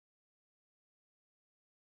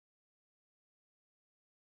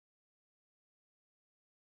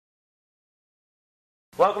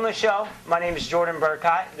Welcome to the show. My name is Jordan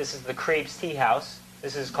Burkott. This is the Crepes Tea House.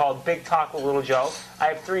 This is called Big Talk with Little Joe. I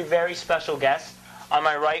have three very special guests. On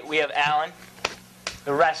my right, we have Alan,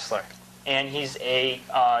 the wrestler, and he's a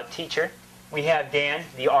teacher. We have Dan,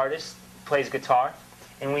 the artist, plays guitar,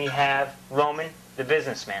 and we have Roman, the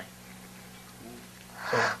businessman.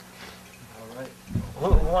 So, all right. Who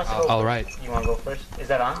wants to go all first? Right. You want to go first? Is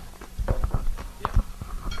that on? Yeah.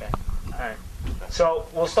 Okay. All right. So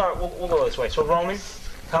we'll start. We'll go this way. So Roman,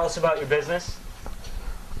 tell us about your business.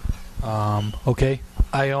 Okay.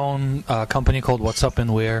 I own a company called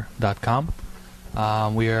whatsupandwhere.com.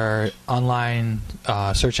 We are online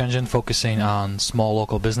search engine focusing on small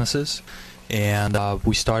local businesses, and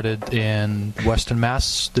we started in Western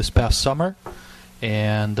Mass this past summer,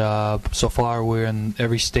 and so far we're in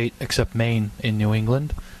every state except Maine in New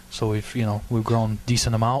England. So we've grown a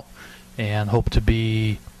decent amount, and hope to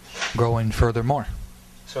be growing furthermore.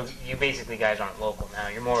 So you basically guys aren't local now.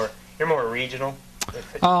 You're more regional.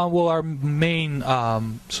 Well, our main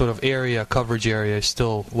sort of coverage area is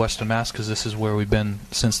still Western Mass because this is where we've been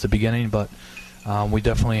since the beginning. But we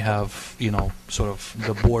definitely have, sort of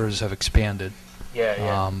the borders have expanded.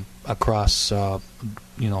 Across, a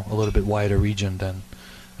little bit wider region than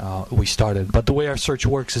we started. But the way our search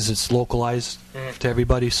works is it's localized to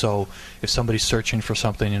everybody. So if somebody's searching for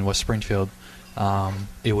something in West Springfield,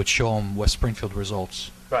 it would show them West Springfield results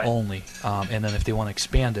only. And then if they want to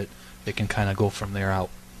expand it, they can kind of go from there out.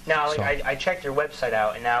 Now, I checked your website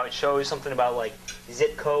out, and now it shows something about like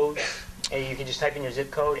zip codes, and you can just type in your zip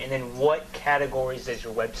code, and then what categories does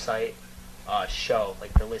your website show,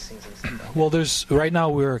 like the listings and stuff like that? Well, there's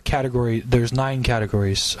 9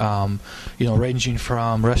 categories, ranging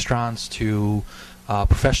from restaurants to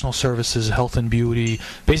professional services, health and beauty,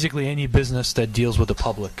 basically any business that deals with the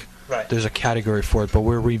public. Right. There's a category for it, but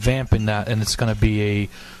we're revamping that, and it's going to be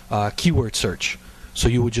a keyword search. So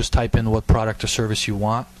you would just type in what product or service you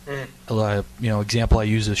want. Example I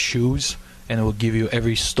use is shoes, and it will give you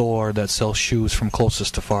every store that sells shoes from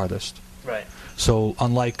closest to farthest. Right. So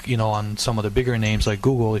unlike, on some of the bigger names like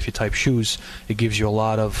Google, if you type shoes, it gives you a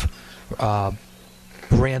lot of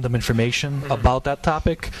random information about that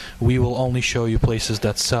topic. We will only show you places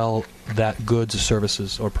that sell that goods or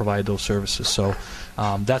services or provide those services. So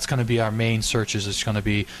that's going to be our main searches. It's going to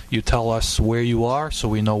be you tell us where you are so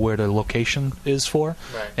we know where the location is for,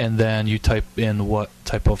 and then you type in what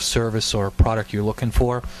type of service or product you're looking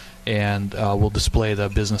for, and we'll display the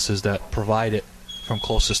businesses that provide it from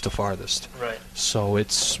closest to farthest. Right. So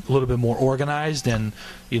it's a little bit more organized, and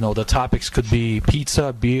the topics could be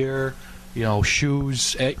pizza, beer,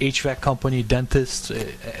 shoes, HVAC company, dentist,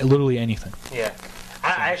 literally anything. Yeah.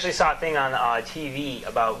 I actually saw a thing on TV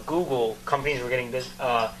about Google. Companies were getting this.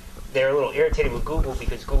 They were a little irritated with Google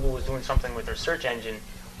because Google was doing something with their search engine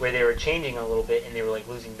where they were changing a little bit and they were like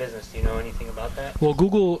losing business. Do you know anything about that? Well,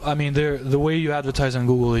 Google, the way you advertise on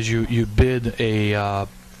Google is you bid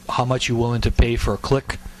how much you're willing to pay for a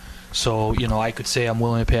click. So, I could say I'm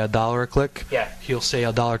willing to pay $1 a click. Yeah. He'll say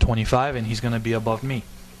 $1.25, and he's going to be above me.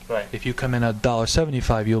 Right. If you come in at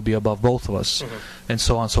 $1.75, you'll be above both of us, and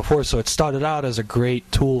so on and so forth. So it started out as a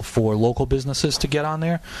great tool for local businesses to get on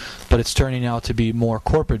there, but it's turning out to be more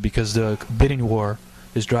corporate because the bidding war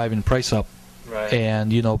is driving price up. Right.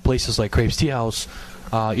 And places like Crepes Tea House,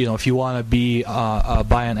 if you want to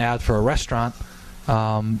buy an ad for a restaurant,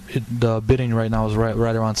 the bidding right now is right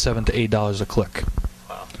around $7 to $8 a click.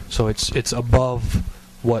 Wow. So it's above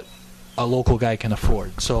what a local guy can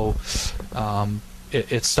afford. So.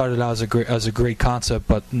 It started out as a great concept,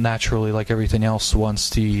 but naturally, like everything else, once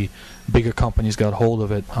the bigger companies got hold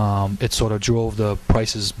of it, it sort of drove the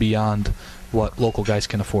prices beyond what local guys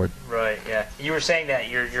can afford. Right. Yeah. You were saying that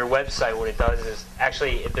your website, what it does is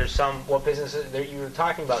actually, if there's what businesses you were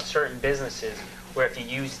talking about, certain businesses where if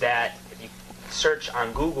you search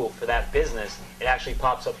on Google for that business, it actually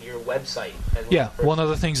pops up your website. One of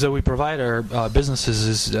the things that we provide our businesses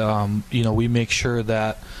is, we make sure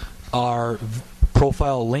that our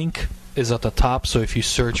profile link is at the top. So if you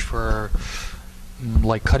search for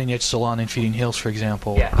like Cutting Edge Salon in Feeding Hills, for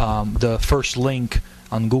example, the first link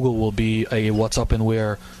on Google will be a What's Up and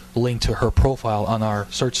Where link to her profile on our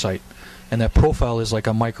search site, and that profile is like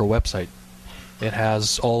a micro website. It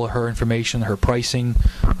has all of her information, her pricing.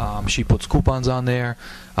 She puts coupons on there.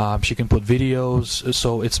 She can put videos.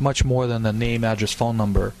 So it's much more than the name, address, phone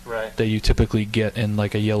number that you typically get in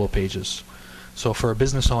like a Yellow Pages. So for a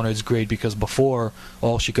business owner, it's great because before,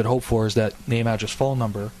 all she could hope for is that name, address, phone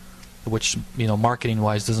number, which,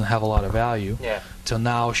 marketing-wise doesn't have a lot of value. Yeah. Till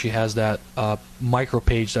now, she has that micro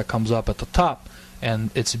page that comes up at the top,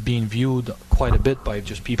 and it's being viewed quite a bit by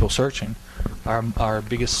just people searching. Our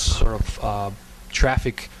biggest sort of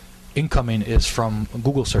traffic incoming is from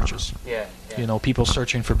Google searches. Yeah. You know, people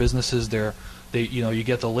searching for businesses, you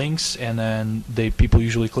get the links, and then people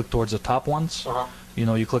usually click towards the top ones. You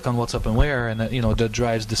know, you click on what's up and where, and that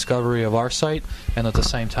drives discovery of our site, and at the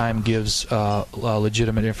same time gives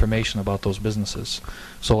legitimate information about those businesses.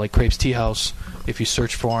 So, like Crepes Tea House, if you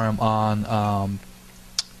search for them on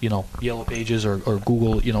Yellow Pages or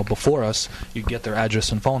Google, before us, you get their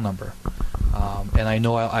address and phone number. And I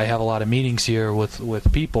know I have a lot of meetings here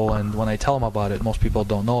with people, and when I tell them about it, most people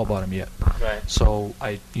don't know about them yet. Right. So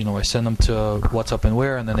I send them to what's up and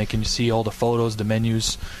where, and then they can see all the photos, the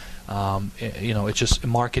menus. It's just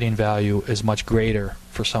marketing value is much greater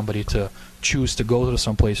for somebody to choose to go to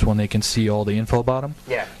someplace when they can see all the info about them.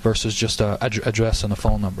 Yeah. Versus just a address and a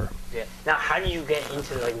phone number. Yeah. Now, how do you get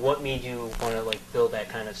into what made you want to build that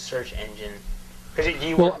kind of search engine? Because do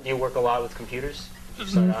you work a lot with computers? Did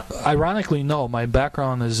you start off? Ironically, no. My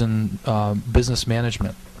background is in business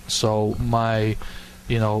management. So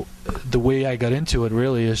the way I got into it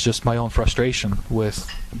really is just my own frustration with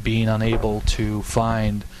being unable to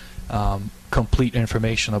find complete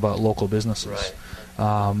information about local businesses. Right.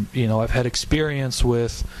 I've had experience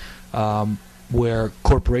with where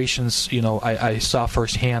corporations, I saw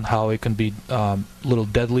firsthand how it can be a little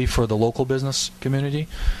deadly for the local business community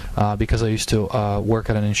because I used to work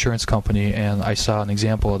at an insurance company, and I saw an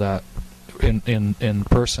example of that in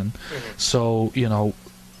person. Mm-hmm. So,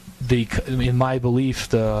 in my belief,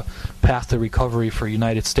 the path to recovery for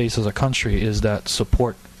United States as a country is that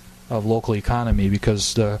support of local economy,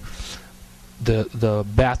 because the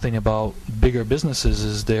bad thing about bigger businesses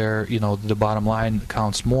is the bottom line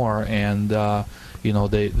counts more, and they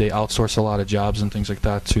outsource a lot of jobs and things like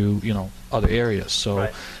that to other areas. So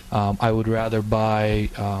right. I would rather buy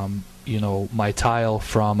my tile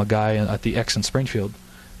from a guy at the X in Springfield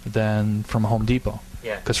than from Home Depot.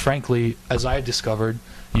 Yeah. Because frankly, as I discovered,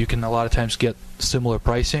 you can a lot of times get similar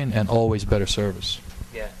pricing and always better service.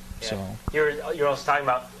 Yeah. So you're also talking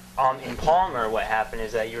about in Palmer. What happened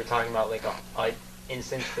is that you were talking about a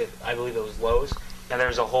instance that I believe it was Lowe's. Now there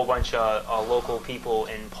was a whole bunch of local people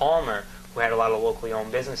in Palmer who had a lot of locally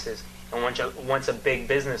owned businesses, and once a big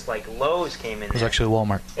business like Lowe's came in, it was actually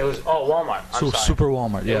Walmart. It was Walmart. I'm sorry. Super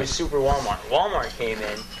Walmart. Yeah. It was Super Walmart. Walmart came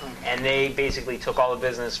in, and they basically took all the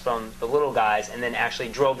business from the little guys, and then actually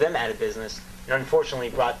drove them out of business, and unfortunately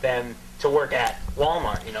brought them to work at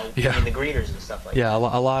Walmart. In the greeters and stuff like that. Yeah, a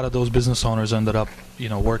lot of those business owners ended up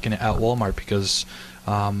working at Walmart because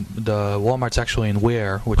the Walmart's actually in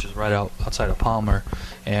Ware, which is right outside of Palmer,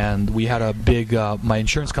 and we had a big my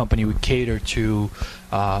insurance company would cater to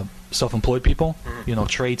self-employed people,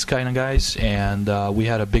 trades kind of guys, and we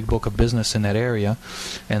had a big book of business in that area.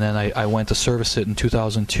 And then I went to service it in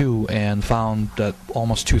 2002 and found that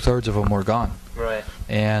almost 2/3 of them were gone. Right.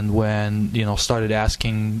 And when started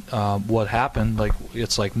asking what happened,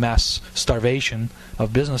 it's like mass starvation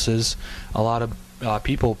of businesses. A lot of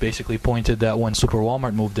people basically pointed that when Super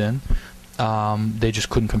Walmart moved in, they just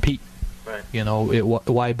couldn't compete. Right.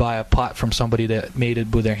 Why buy a pot from somebody that made it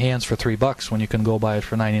with their hands for $3 when you can go buy it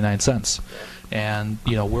for 99 cents? Yeah. And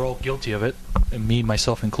we're all guilty of it, me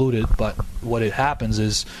myself included. But what it happens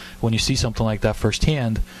is when you see something like that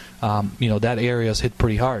firsthand, that area is hit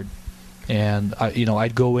pretty hard. And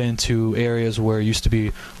I'd go into areas where it used to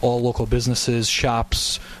be all local businesses,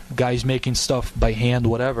 shops, guys making stuff by hand,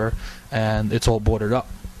 whatever, and it's all boarded up.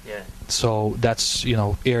 Yeah. So that's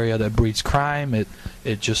area that breeds crime.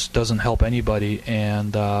 It just doesn't help anybody,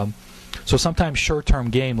 and so sometimes short-term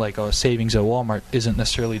gain like a savings at Walmart isn't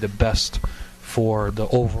necessarily the best for the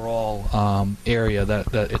overall area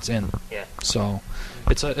that it's in. Yeah. So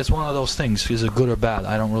it's one of those things. Is it good or bad?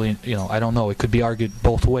 I don't really I don't know. It could be argued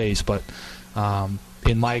both ways, but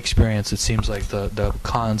in my experience, it seems like the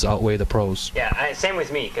cons outweigh the pros. Yeah, same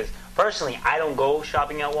with me, because personally, I don't go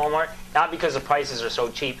shopping at Walmart, not because the prices are so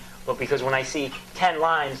cheap, but because when I see 10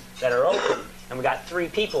 lines that are open and we got 3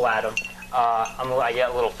 people at them, I get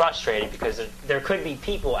a little frustrated because there could be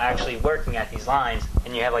people actually working at these lines,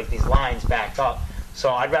 and you have these lines backed up.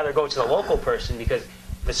 So I'd rather go to the local person because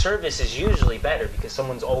the service is usually better because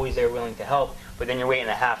someone's always there willing to help, but then you're waiting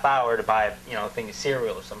a half hour to buy a thing of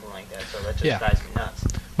cereal or something like that, so that just drives me nuts.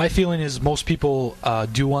 My feeling is most people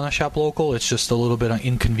do want to shop local. It's just a little bit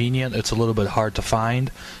inconvenient. It's a little bit hard to find.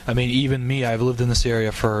 I mean, even me, I've lived in this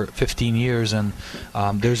area for 15 years, and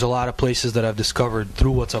there's a lot of places that I've discovered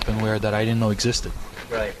through What's Up and Where that I didn't know existed.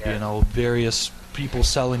 Right. Yeah. Various people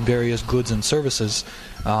selling various goods and services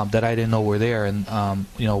that I didn't know were there, and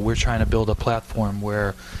we're trying to build a platform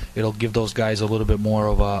where it'll give those guys a little bit more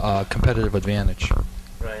of a competitive advantage.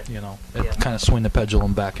 Right. Kind of swing the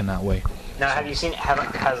pendulum back in that way. Now, have you seen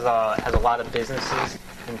has a lot of businesses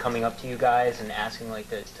been coming up to you guys and asking like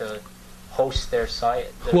to host their site?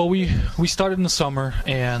 Well, we started in the summer,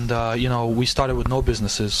 and we started with no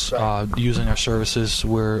businesses using our services.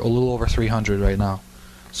 We're a little over 300 right now,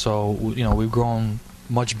 so we've grown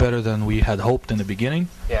much better than we had hoped in the beginning.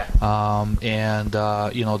 Yeah.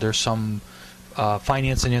 There's some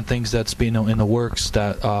financing and things that's been in the works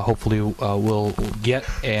that hopefully we'll get,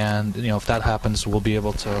 and if that happens, we'll be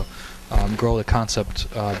able to grow the concept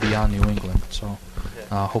beyond New England. So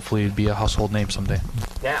hopefully it'd be a household name someday.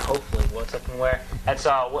 Yeah, hopefully. What's Up and Where? It's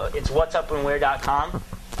whatsupandwhere.com.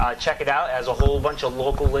 Check it out. It has a whole bunch of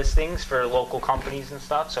local listings for local companies and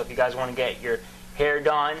stuff. So if you guys want to get your hair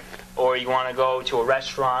done, or you want to go to a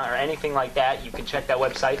restaurant or anything like that, you can check that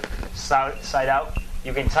website site out.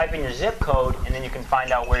 You can type in your zip code, and then you can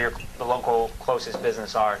find out where the local closest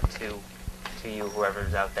business are to you,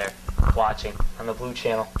 whoever's out there watching on the Blue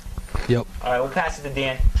Channel. Yep. All right, we'll pass it to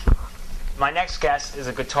Dan. My next guest is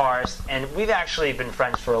a guitarist, and we've actually been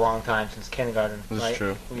friends for a long time, since kindergarten. That's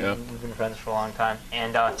true. We've been friends for a long time.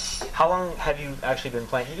 And how long have you actually been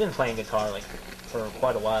playing? You've been playing guitar for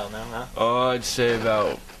quite a while now, huh? I'd say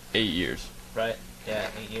about 8 years. Right? Yeah,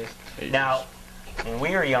 8 years. Now, when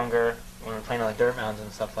we were younger, when we were playing like dirt mounds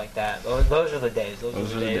and stuff like that, those are the days.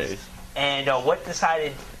 Those are the days. And what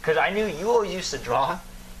decided? Because I knew you always used to draw,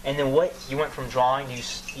 and then you went from drawing.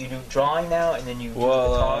 You do drawing now, and then you do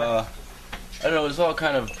guitar. I don't know. It's all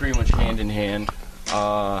kind of pretty much hand in hand.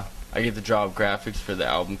 I get the job graphics for the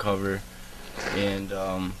album cover, and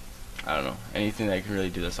I don't know, anything that I can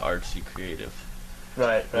really do that's artsy, creative.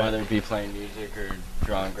 Right. Whether it be playing music or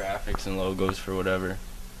drawing graphics and logos for whatever.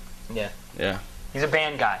 Yeah. Yeah. He's a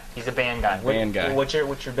band guy. Band guy. What's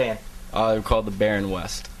your band? They're called the Baron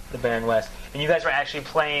West. The Baron West. And you guys were actually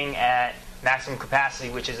playing at Maximum Capacity,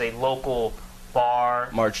 which is a local bar.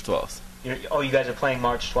 March 12th. You guys are playing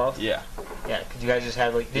March 12th? Yeah. Yeah, because you guys just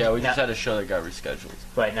had like... we just had a show that got rescheduled.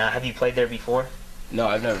 Right, now, have you played there before? No,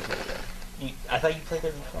 I've never played there. I thought you played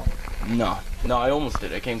there before. No, I almost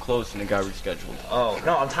did. I came close and it got rescheduled. Oh,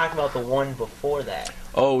 no, I'm talking about the one before that.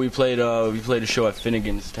 Oh, we played a show at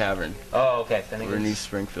Finnegan's Tavern. Oh, okay, Finnegan's. We're in East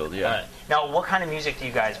Springfield, yeah. Right. Now, what kind of music do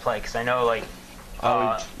you guys play? Because I know, like...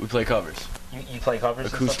 we play covers. You play covers?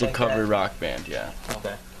 Acoustic and stuff like cover that? rock band, yeah.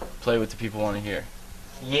 Okay. Play what the people want to hear.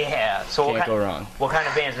 Yeah, so Can't go wrong. What kind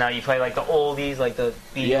of bands now? You play like the oldies, like the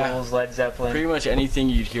Beatles, Led Zeppelin? Pretty much anything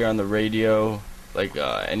you'd hear on the radio, like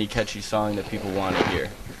any catchy song that people want to hear.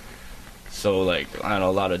 So like, I don't know,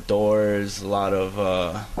 a lot of Doors, a lot of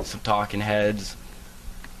some Talking Heads.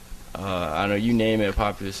 I don't know, you name it, a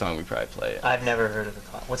popular song, we probably play it. I've never heard of the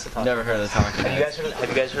Talking. What's the Talking? Never heard of the Talking Heads. Have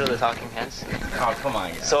you guys heard of the Talking Heads? Oh, come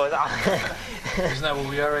on, guys. So Isn't that what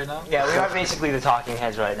we are right now? yeah, we are basically the Talking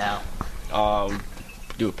Heads right now.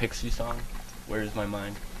 Do a Pixie song. Where's My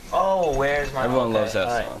Mind? Oh, Where's My Mind? Everyone loves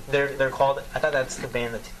that song. They're called. I thought that's the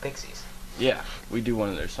band, the Pixies. Yeah, we do one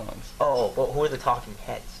of their songs. Oh, well, who are the Talking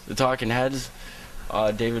Heads? The Talking Heads,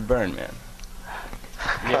 David Byrne, man.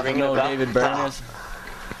 You ever Ringing know a bell? who David Byrne is?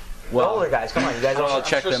 Well, older guys, come on, you guys all all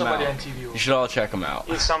check them out. on TV will. You should all check them out.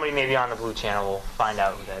 If somebody maybe on the Blue Channel will find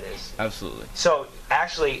out who that is. Absolutely. So,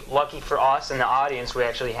 actually, lucky for us and the audience, we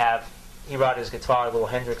actually have. He brought his guitar, little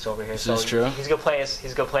Hendrix over here. This is true? He's gonna play us.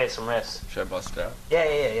 He's gonna play us some riffs. Should I bust it out?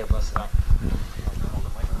 Yeah. Bust it out.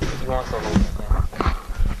 If you want to hold it.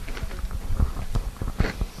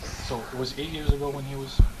 Yeah. So it was 8 years ago when he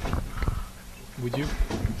was with you?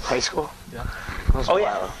 High school? Yeah. Oh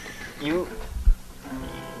yeah. You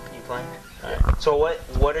playing? All right. So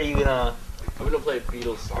what are you gonna? I'm gonna play a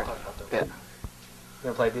Beatles song. Yeah. You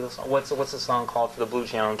gonna play a Beatles song? What's the song called for the Blue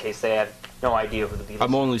Channel in case they have no idea who the Beatles?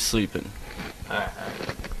 I'm only sleeping. All right.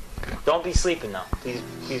 Don't be sleeping though.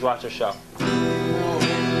 Please watch the show.